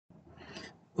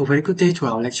A very good day to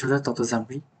our lecturer, Dr.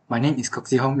 Zamri. My name is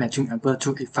Kok Hong, matching number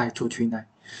 285239.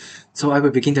 So I will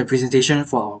begin the presentation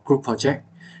for our group project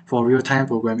for real-time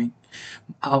programming.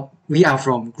 We are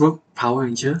from group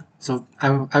Powerranger. So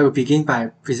I will begin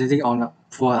by presenting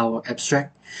for our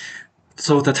abstract.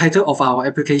 So the title of our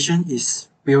application is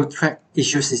Real-Track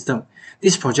Issue System.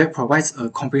 This project provides a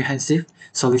comprehensive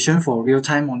solution for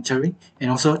real-time monitoring and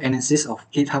also analysis of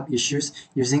GitHub issues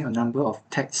using a number of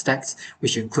tech stacks,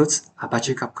 which includes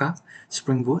Apache Kafka,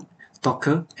 Spring Boot,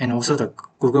 Docker, and also the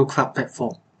Google Cloud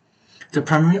Platform. The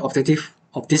primary objective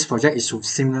of this project is to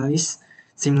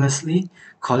seamlessly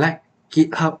collect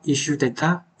GitHub issue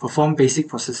data, perform basic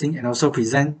processing, and also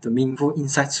present the meaningful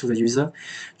insights to the user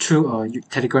through a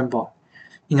Telegram bot.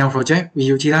 In our project, we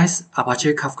utilize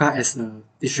Apache Kafka as a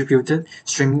distributed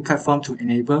streaming platform to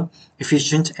enable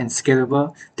efficient and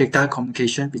scalable data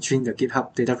communication between the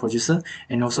GitHub data producer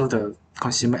and also the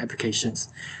consumer applications.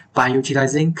 By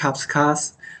utilizing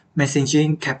Kafka's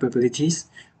messaging capabilities,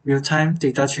 real-time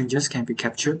data changes can be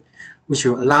captured, which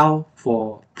will allow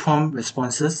for prompt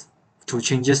responses to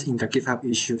changes in the GitHub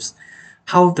issues.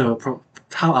 How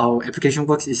our application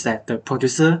works is that the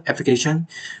producer application,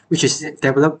 which is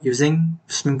developed using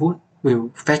Spring Boot,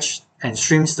 will fetch and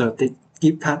streams the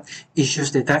GitHub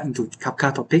issues data into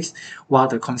Kafka topics, while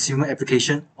the consumer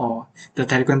application or the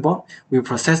Telegram bot will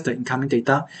process the incoming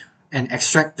data and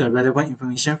extract the relevant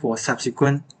information for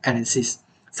subsequent analysis,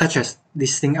 such as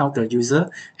listing out the user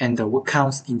and the word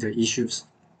counts in the issues.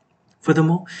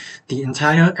 Furthermore, the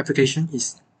entire application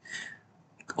is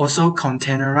also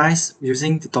containerized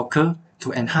using the Docker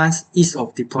to enhance ease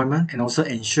of deployment and also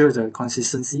ensure the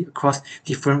consistency across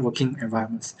different working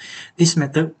environments. This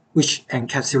method, which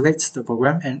encapsulates the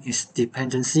program and its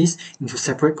dependencies into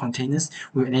separate containers,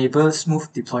 will enable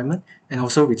smooth deployment and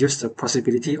also reduce the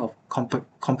possibility of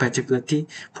compatibility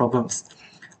problems.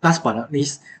 Last but not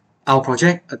least, our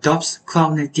project adopts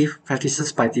cloud-native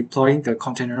practices by deploying the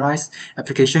containerized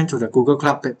application to the Google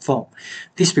Cloud Platform.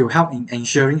 This will help in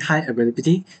ensuring high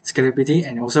availability, scalability,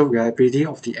 and also reliability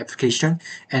of the application,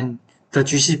 and the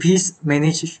GCP's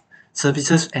managed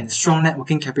services and strong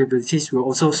networking capabilities will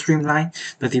also streamline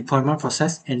the deployment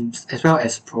process and as well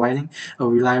as providing a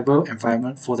reliable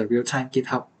environment for the real-time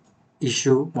GitHub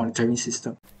issue monitoring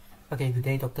system. Okay, good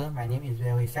day, doctor. My name is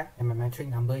Isaac and my metric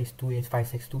number is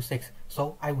 285626.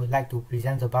 So I would like to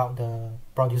present about the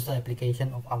producer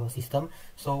application of our system.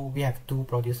 So we have two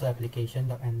producer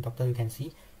applications, and doctor, you can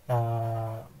see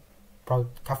Kafka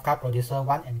Producer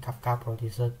 1 and Kafka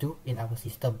Producer 2 in our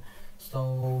system.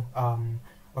 So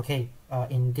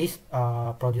in this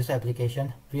producer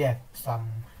application, we have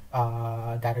some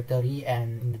directory,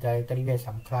 and in the directory we have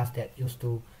some class that used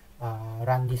to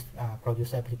run these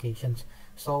producer applications.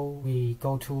 So we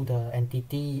go to the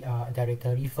entity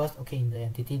directory first. Okay, in the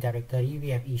entity directory we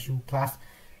have issue class,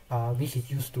 which is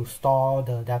used to store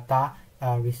the data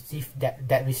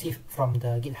received from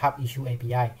the GitHub issue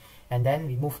API. And then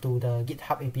we move to the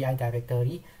GitHub API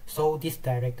directory. So this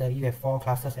directory we have four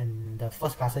classes, and the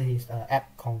first class is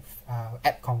app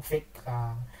config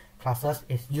classes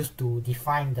is used to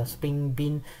define the Spring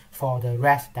Bean for the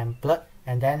REST template.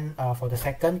 And then for the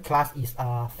second class is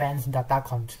fans data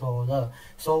controller.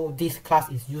 So this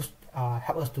class is used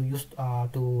help us to use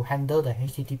to handle the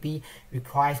HTTP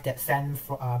requests that sent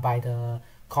by the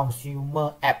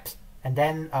consumer apps. And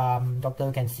then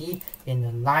doctor can see in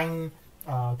the line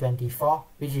 24,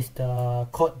 which is the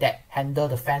code that handle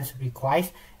the fans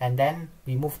request. And then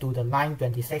we move to the line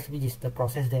 26, which is the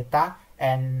process data,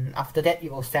 and after that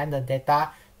it will send the data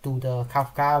to the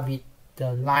Kafka with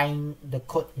the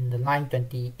code in the line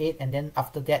 28, and then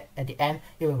after that at the end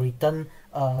it will return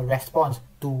a response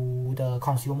to the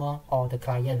consumer or the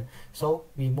client. So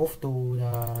we move to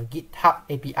the GitHub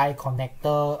API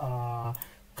connector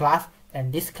class,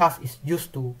 and this class is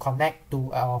used to connect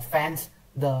to our fans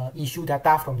the issue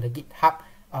data from the GitHub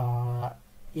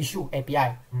issue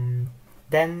API.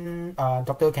 Then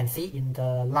doctor can see in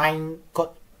the line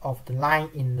code of the line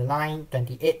in the line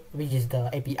 28, which is the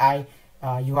API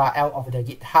URL of the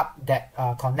GitHub that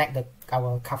connect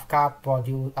our Kafka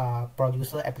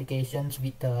producer applications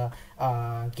with the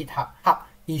GitHub Hub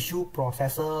issue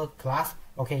processor class.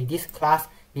 Okay, this class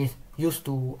is used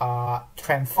to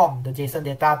transform the JSON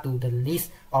data to the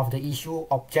list of the issue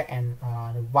object and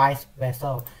the vice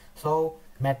versa. So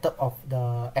method of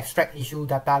the extract issue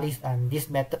data list, and this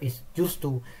method is used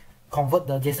to convert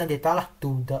the JSON data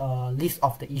to the list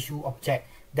of the issue object.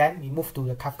 Then we move to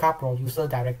the Kafka producer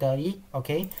directory.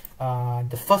 Okay,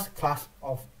 the first class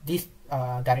of this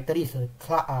directory is a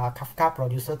Kafka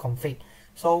producer config.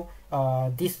 So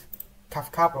this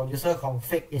Kafka producer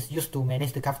config is used to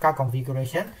manage the Kafka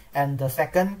configuration, and the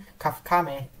second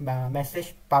Kafka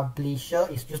message publisher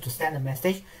is used to send a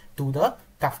message to the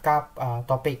Kafka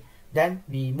topic. Then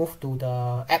we move to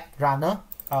the app runner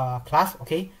class.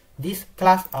 Okay, this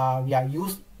class we are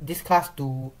use this class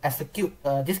to execute.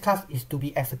 This class is to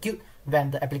be execute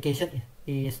when the application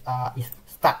is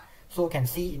start. So you can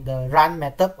see in the run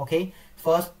method. Okay,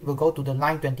 first it will go to the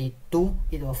line 22.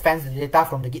 It will fetch the data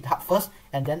from the GitHub first,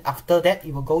 and then after that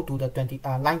it will go to the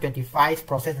line 25,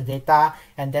 process the data,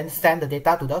 and then send the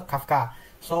data to the Kafka.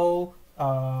 So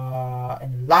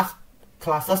and last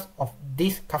classes of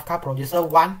this Kafka producer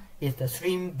one is the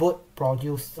Spring Boot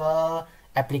producer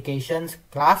applications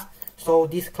class. So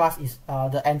this class is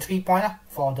the entry point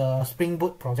for the Spring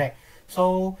Boot project.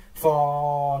 So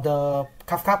for the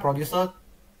Kafka producer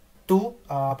 2,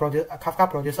 Kafka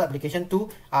producer application 2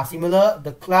 are similar.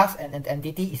 The class and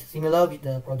entity is similar with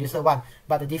the producer 1,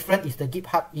 but the difference is the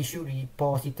GitHub issue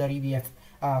repository. We have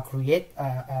create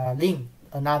a link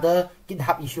another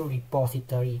GitHub issue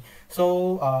repository.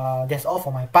 So that's all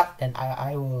for my part, and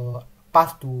I will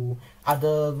pass to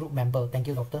other group member. Thank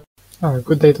you, Doctor.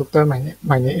 Good day, Doctor. My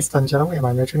name is Tan Jalong, and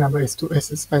my metric number is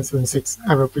 2S6576.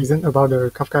 I will present about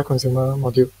the Kafka consumer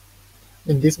module.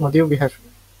 In this module, we have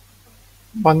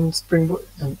one Spring Boot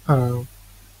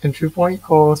entry point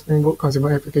called Spring Boot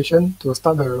consumer application to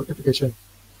start the application.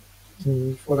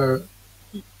 And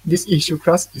this issue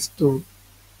class is to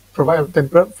provide a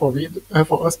template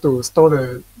for us to store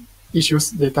the issues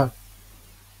data.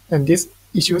 And this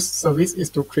issues service is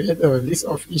to create a list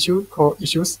of issues called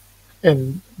issues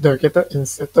and the getter and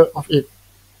setter of it.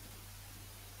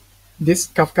 This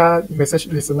Kafka message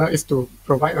listener is to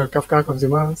provide a Kafka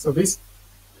consumer service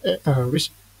which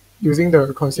using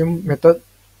the consume method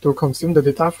to consume the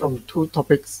data from two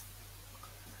topics.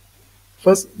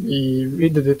 First, we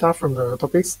read the data from the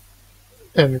topics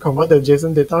and convert the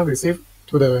JSON data received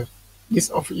to the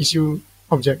list of issue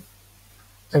object.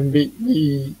 And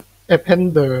we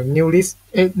append the new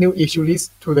issue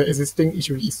list to the existing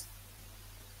issue list.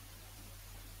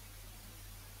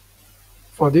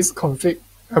 For this config,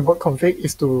 bot config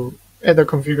is to add the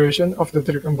configuration of the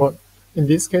Telegram bot. In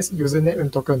this case, username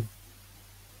and token.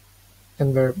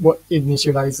 And the bot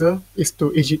initializer is to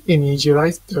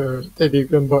initialize the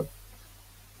Telegram bot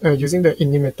using the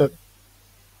ini method.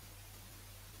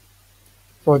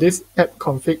 For this app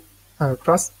config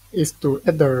class is to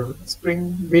add the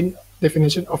Spring Boot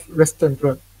definition of REST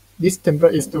template. This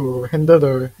template is to handle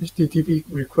the HTTP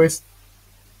request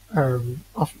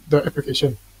of the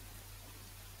application.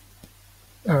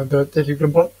 The Telegram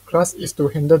bot class is to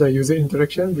handle the user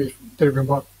interaction with Telegram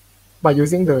bot by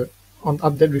using the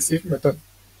onUpdateReceive method.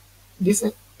 This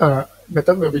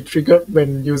method will be triggered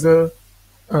when user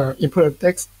input a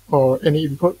text or any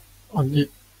input on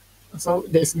it. So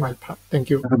that is my part. Thank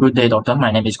you. Have a good day, Doctor.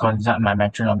 My name is Konza. My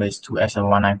metric number is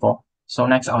 2S7194. So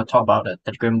next, I'll talk about the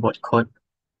Telegram bot code.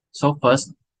 So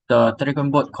first, the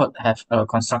Telegram bot code have a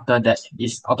constructor that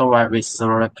is auto-wired with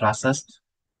several classes,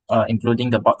 including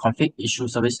the bot config, issue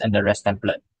service, and the REST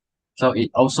template. So it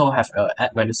also have a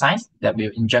add value signs that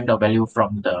will inject the value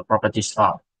from the properties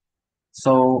file.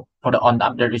 So for the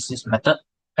onUpdateReceive method,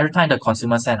 every time the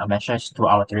consumer send a message to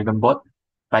our Telegram bot,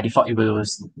 by default, it will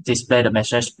display the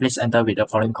message. Please enter with the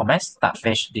following comments: start,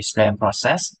 fetch, display, and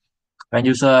process. When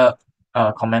user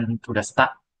comment to the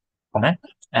start comment,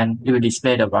 and it will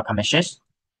display the welcome message,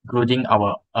 including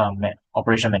our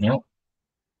operation menu.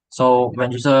 So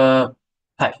when user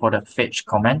type for the fetch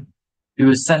comment, we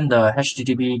will send the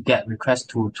HTTP GET request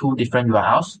to two different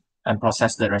URLs and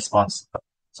process the response.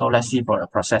 So let's see for the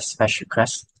process fetch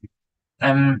request.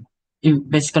 It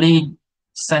basically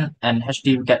send an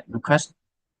HTTP GET request.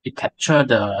 It capture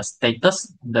the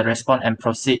status, the response, and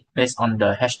proceed based on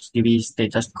the HTTP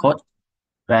status code.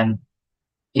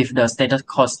 If the status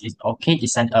code is okay, it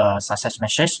send a success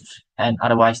message, and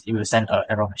otherwise it will send an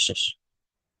error message.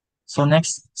 So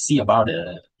next, see about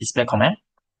the display command.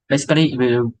 Basically, it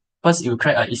will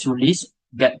create an issue list,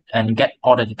 get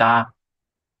all the data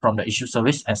from the issue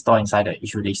service and store inside the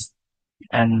issue list,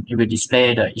 and it will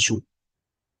display the issue.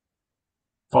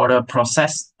 For the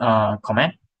process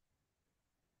command,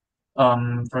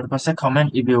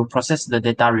 it will process the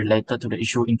data related to the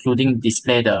issue, including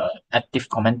display the active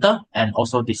commenter and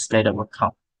also display the word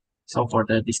count. So for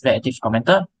the display active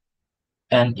commenter,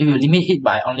 and it will limit it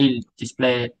by only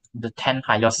display the 10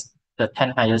 highest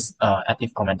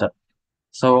active commenter.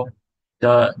 So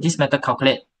this method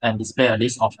calculate and display a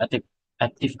list of active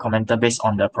commenter based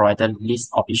on the provided list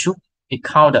of issue. It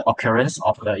count the occurrence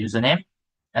of the username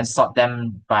and sort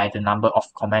them by the number of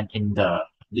comment in the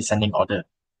descending order.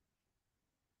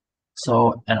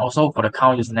 So, and also for the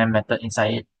count username method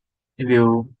inside it, it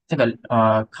will take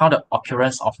a count the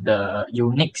occurrence of the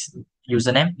unique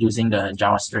username using the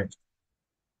Java string.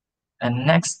 And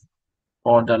next,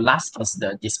 for the last is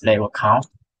the display will count.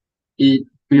 It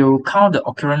will count the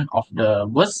occurrence of the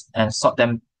words and sort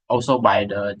them also by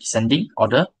the descending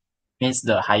order, means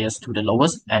the highest to the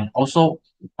lowest, and also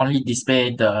only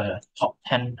display the top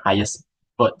 10 highest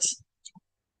words.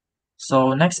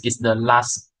 So next is the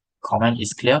last comment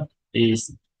is clear.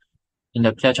 Is in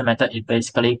the clear method, it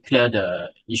basically clear the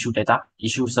issue data,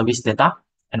 issue service data,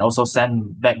 and also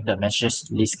send back the message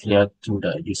list clear to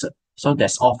the user. So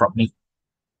that's all from me.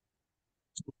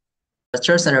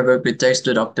 Lectures and review with thanks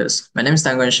to doctors. My name is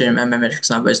Tanguan Shim and my matrix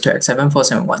number is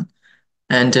 2x7471.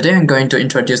 And today I'm going to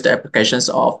introduce the applications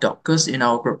of Dockers in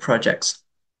our group projects.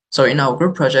 So in our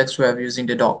group projects, we are using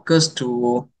the Dockers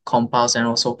to compile and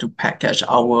also to package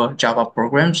our Java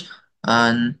programs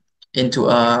into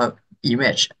a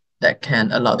image that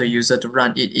can allow the user to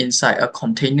run it inside a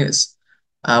containers,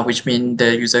 which means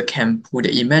the user can pull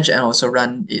the image and also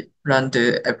run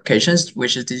the applications,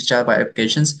 which is the Java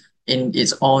applications, in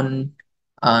its own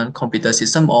computer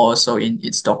system or also in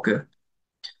its Docker.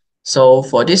 So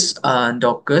for this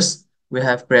Dockers, we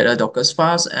have created Dockers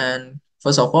files, and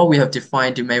first of all, we have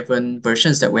defined the Maven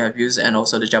versions that we have used and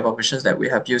also the Java versions that we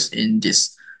have used in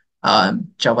this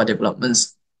Java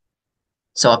developments.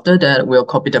 So after that, we'll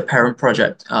copy the parent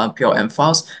project PLM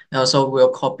files, and also we'll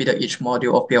copy each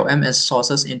module of PLM and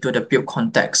sources into the build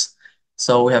context.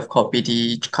 So we have copied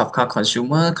the Kafka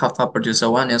consumer, Kafka producer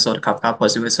 1, and also the Kafka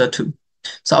producer 2.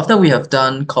 So after we have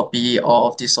done copy all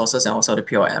of the sources and also the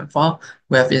PLM file,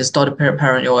 we have installed the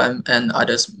parent OM and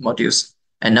other modules.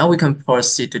 And now we can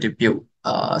proceed to the build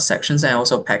sections and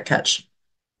also package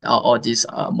all these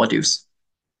modules.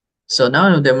 So now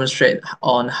I'll demonstrate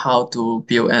on how to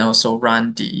build and also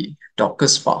run the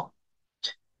Dockers file.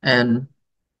 And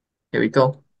here we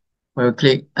go. When I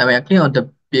click on the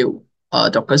build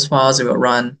Dockers files, it will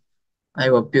run. I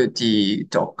will build the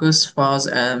Dockers files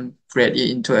and create it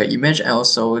into an image and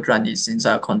also run it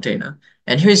inside a container.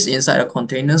 And here is inside the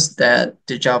containers that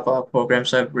the Java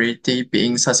programs are already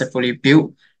being successfully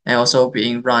built and also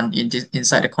being run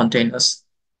inside the containers.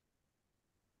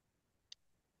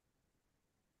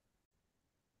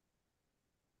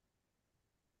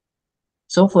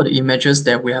 So for the images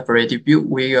that we have already built,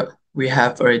 we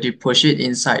have already pushed it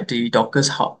inside the Dockers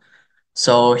hub.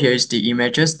 So here's the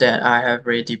images that I have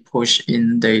already pushed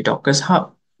in the Dockers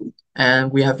hub.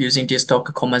 And we have using these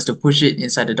Docker commands to push it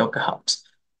inside the Docker hubs.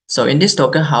 So in these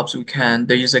Docker hubs,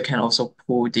 the user can also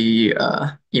pull the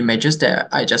images that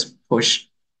I just pushed.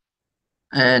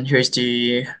 And here's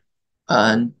the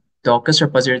Docker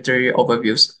repository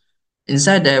overviews.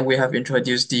 Inside there, we have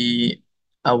introduced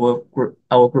our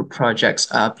group projects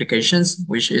applications,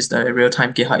 which is the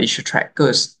real-time GitHub issue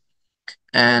trackers.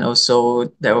 And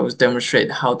also that will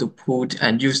demonstrate how to pull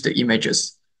and use the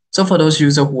images. So for those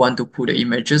users who want to pull the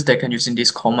images, they can using this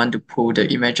command to pull the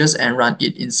images and run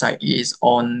it inside its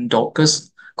own Dockers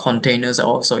containers,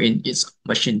 also in its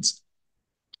machines.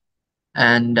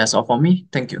 And that's all for me.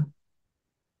 Thank you.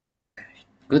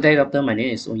 Good day, doctor. My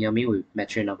name is Unyami with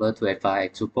matrix number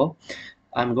 28524.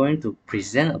 I'm going to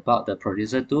present about the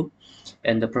producer 2.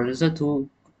 And the producer 2,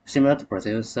 similar to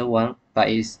producer 1, but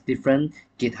it's different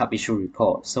GitHub issue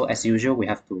report. So as usual, we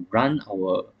have to run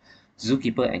our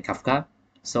Zookeeper and Kafka.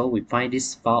 So we find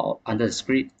this file under the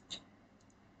script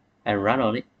and run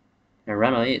on it.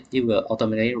 It will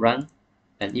automatically run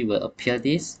and it will appear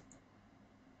this.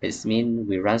 It means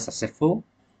we run successful.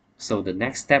 So the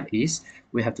next step is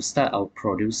we have to start our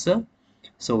producer.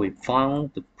 So we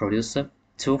found the producer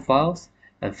 2 files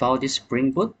and found this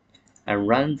Spring Boot and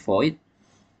run for it.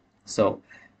 So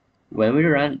when we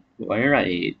run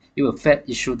it, it will fetch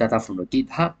issue data from the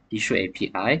GitHub issue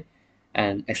API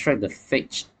and extract the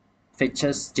fetches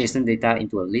JSON data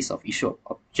into a list of issue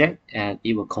object, and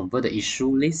it will convert the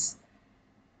issue list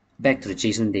back to the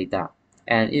JSON data,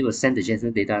 and it will send the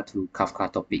JSON data to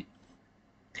Kafka topic.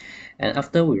 And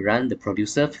after we run the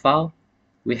producer file,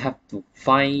 we have to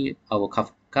find our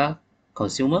Kafka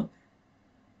consumer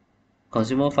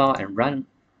file and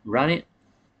run it.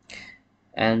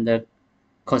 And the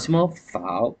consumer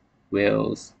file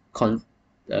will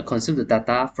consume the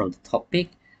data from the topic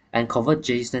and convert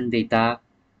JSON data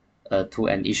to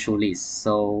an issue list.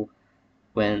 So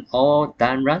when all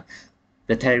done run,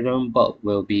 the Telegram bot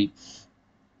will be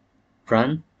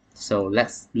run. So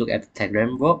let's look at the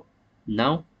Telegram bot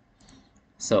now.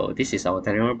 So this is our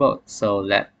Telegram bot. So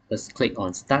let us click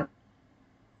on start.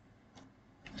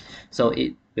 So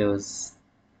it will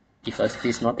give us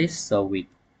this notice. So we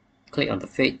click on the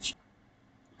fetch.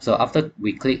 So after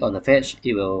we click on the fetch,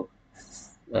 it will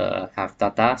have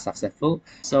data successful.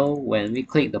 So when we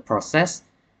click the process,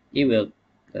 it will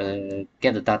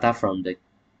get the data from the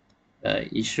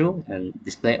issue and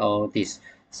display all this.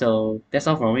 So that's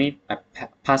all from me. I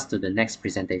pass to the next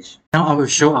presentation. Now I will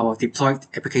show our deployed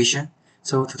application.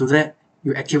 So to do that,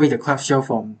 you activate the Cloud Shell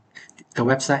from the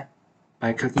website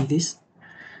by clicking this,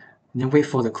 and then wait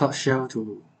for the Cloud Shell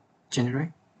to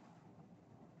generate.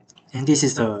 And this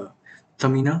is the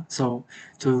terminal. So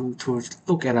to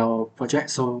look at our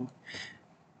project, so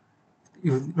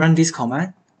you run this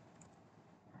command.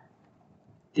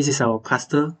 This is our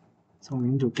cluster. So we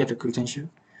need to get the credential.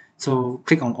 So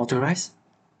click on authorize.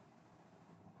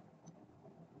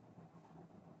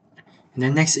 And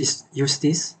then next is use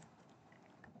this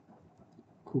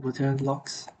Kubernetes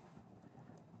logs.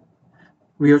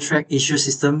 Real track issue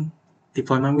system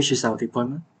deployment, which is our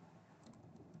deployment.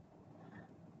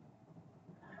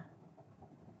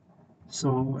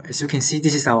 So as you can see,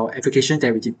 this is our application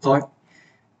that we deployed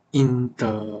in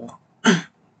the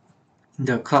in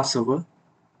the cloud server.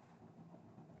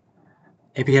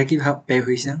 API GitHub 背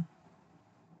回箱.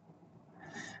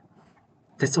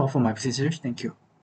 That's all for my presentation. Thank you.